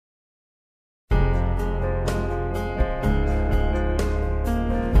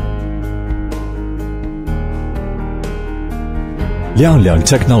Liangliang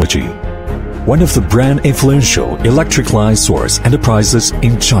Technology, one of the brand influential electric line source enterprises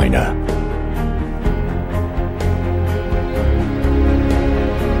in China.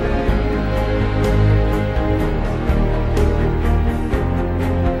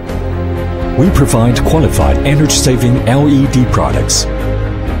 We provide qualified energy-saving LED products.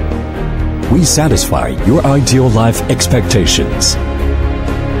 We satisfy your ideal life expectations.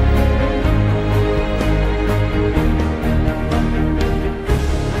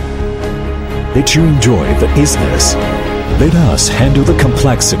 Did you enjoy the easiness? Let us handle the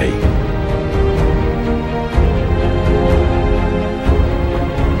complexity.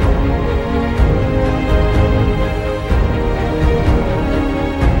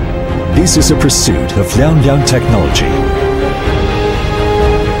 This is a pursuit of Liangliang Technology.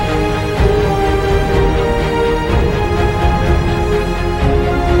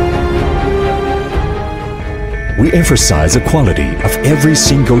 We emphasize the quality of every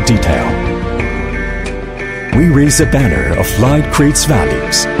single detail. We raise the banner of light creates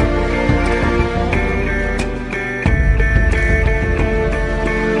values.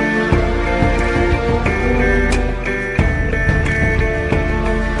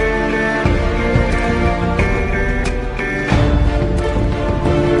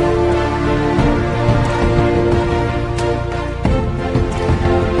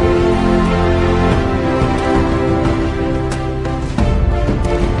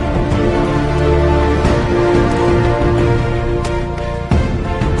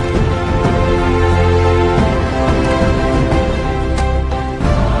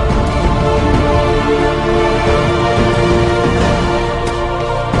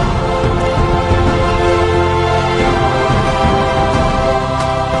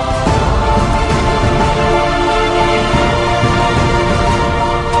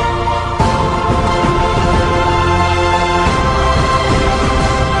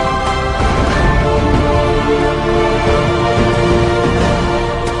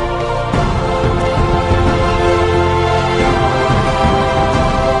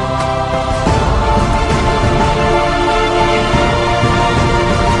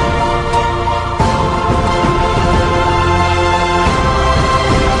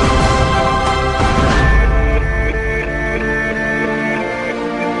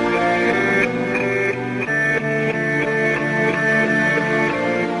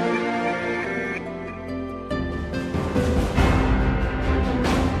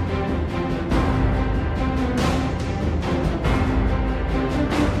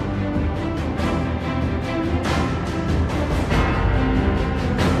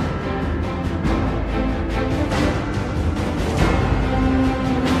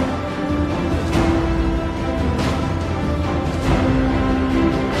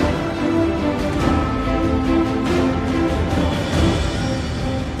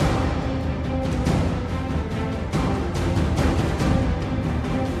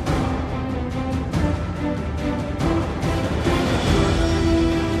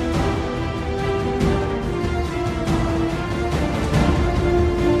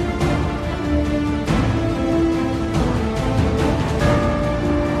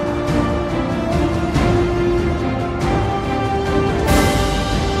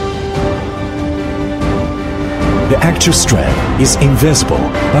 The actual strength is invisible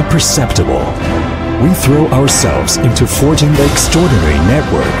but perceptible. We throw ourselves into forging the extraordinary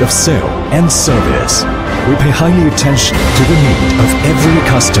network of sale and service. We pay highly attention to the need of every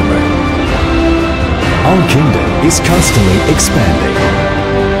customer. Our kingdom is constantly expanding.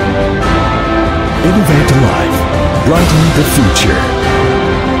 Innovate the life, brighten the future.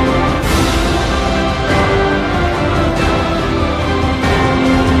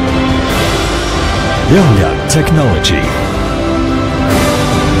 Liangliang Technology.